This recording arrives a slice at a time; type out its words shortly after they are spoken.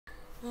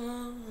Lay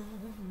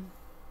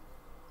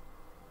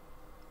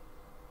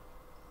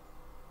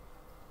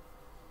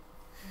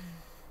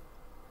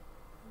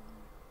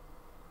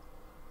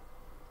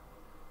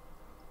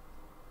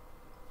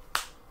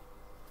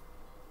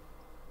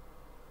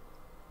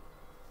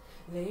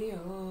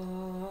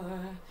your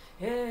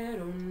head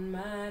on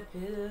my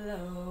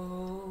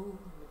pillow.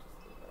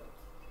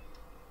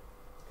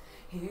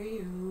 Hear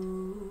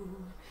you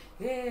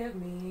give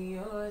me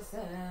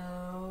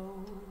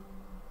yourself.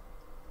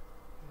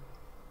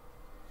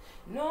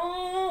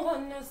 No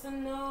one else to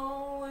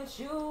know what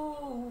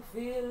you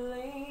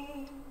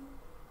feeling.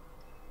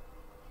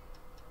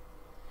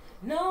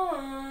 No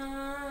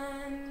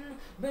one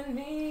but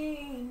me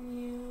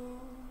and you.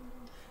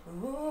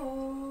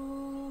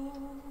 Ooh,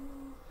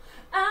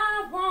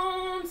 I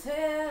won't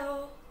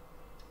tell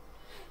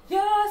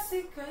your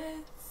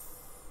secrets.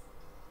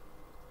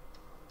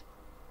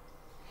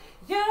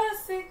 Your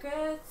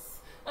secrets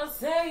are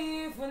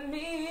safe with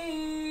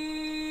me.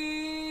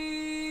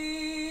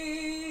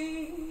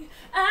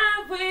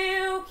 I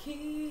will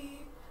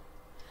keep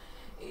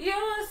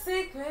your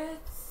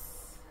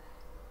secrets.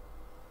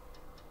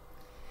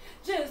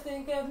 Just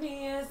think of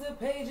me as the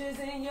pages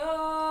in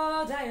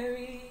your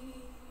diary.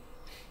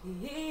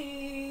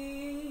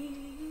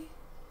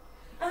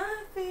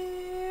 I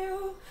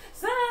feel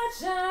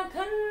such a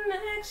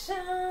connection.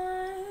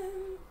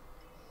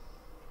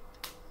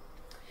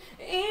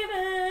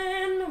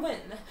 Even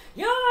when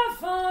you're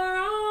far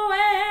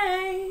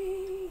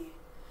away.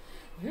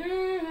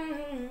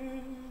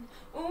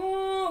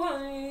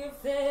 Ooh,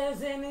 if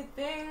there's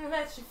anything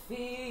that you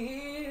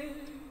fear,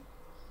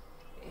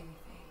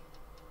 anything,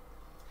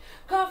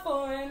 call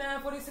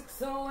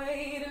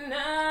 489-4608 and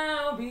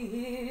I'll be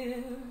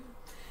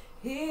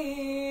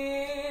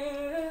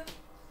here.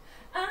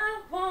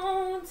 I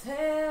won't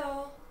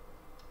tell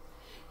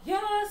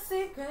your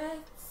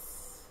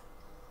secrets.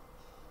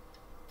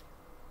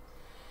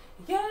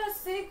 Your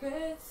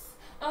secrets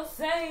are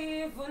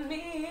safe with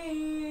me.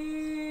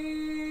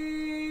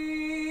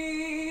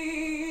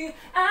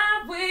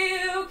 I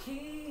will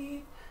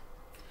keep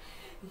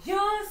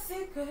your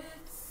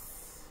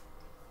secrets.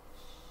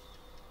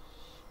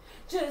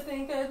 Just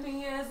think of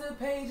me as the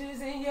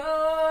pages in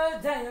your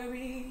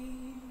diary.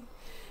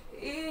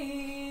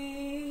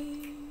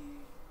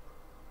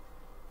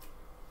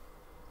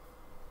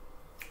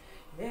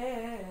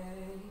 Yeah.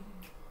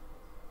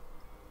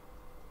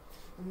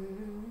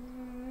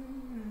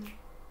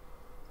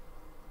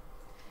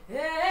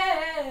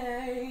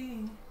 Hey,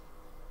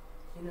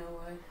 you know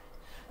what?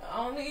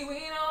 Only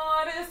we know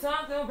what it's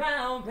talked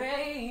about,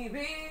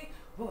 baby.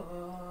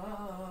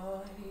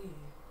 Boy,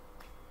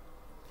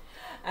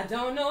 I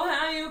don't know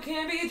how you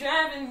can be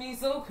driving me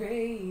so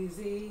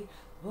crazy,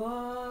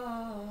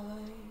 boy.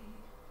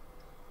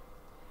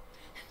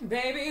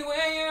 Baby,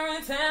 when you're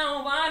in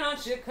town, why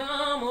don't you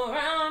come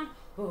around?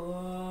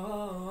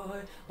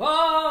 Boy,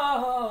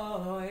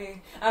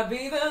 boy, I'll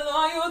be the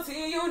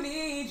loyalty you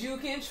need, you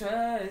can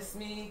trust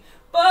me.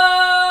 Boy,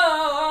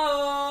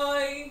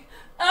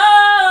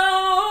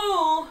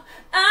 oh,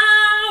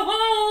 I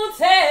won't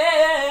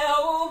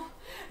tell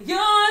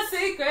your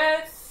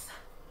secrets.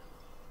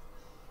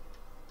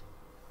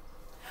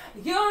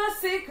 Your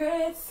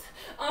secrets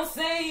are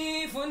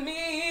safe with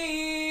me.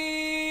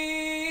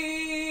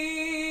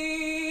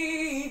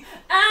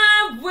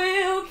 I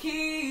will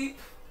keep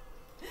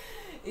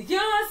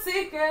your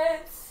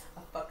secrets.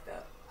 I fucked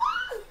up.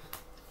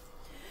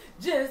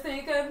 Just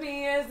think of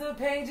me as the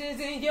pages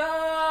in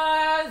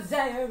your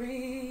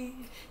diary.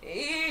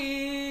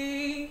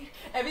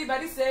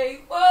 Everybody say,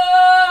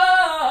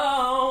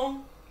 whoa.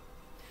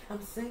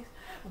 I'm saying,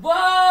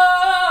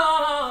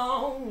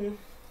 whoa.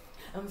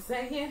 I'm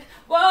saying,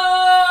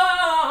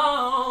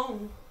 whoa.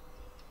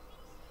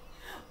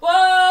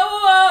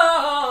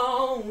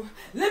 Whoa.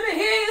 Let me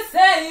hear you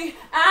say,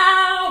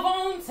 I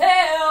won't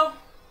tell.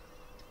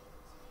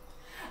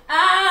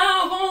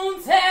 I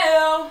won't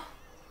tell.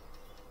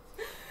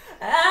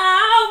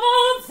 I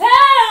won't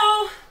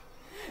tell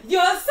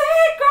your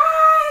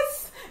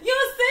secrets.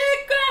 Your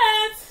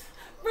secrets.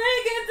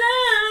 Break it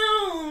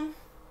down.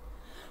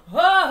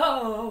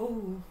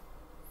 Oh.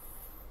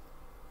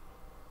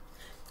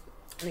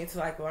 I need to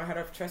learn how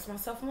to trust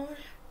myself more.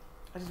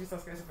 I just be so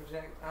scared to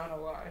project. I don't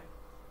know why.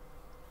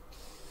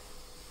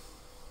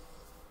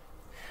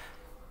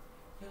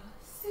 Your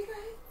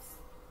secrets.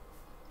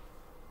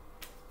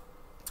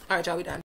 All right, y'all, we done.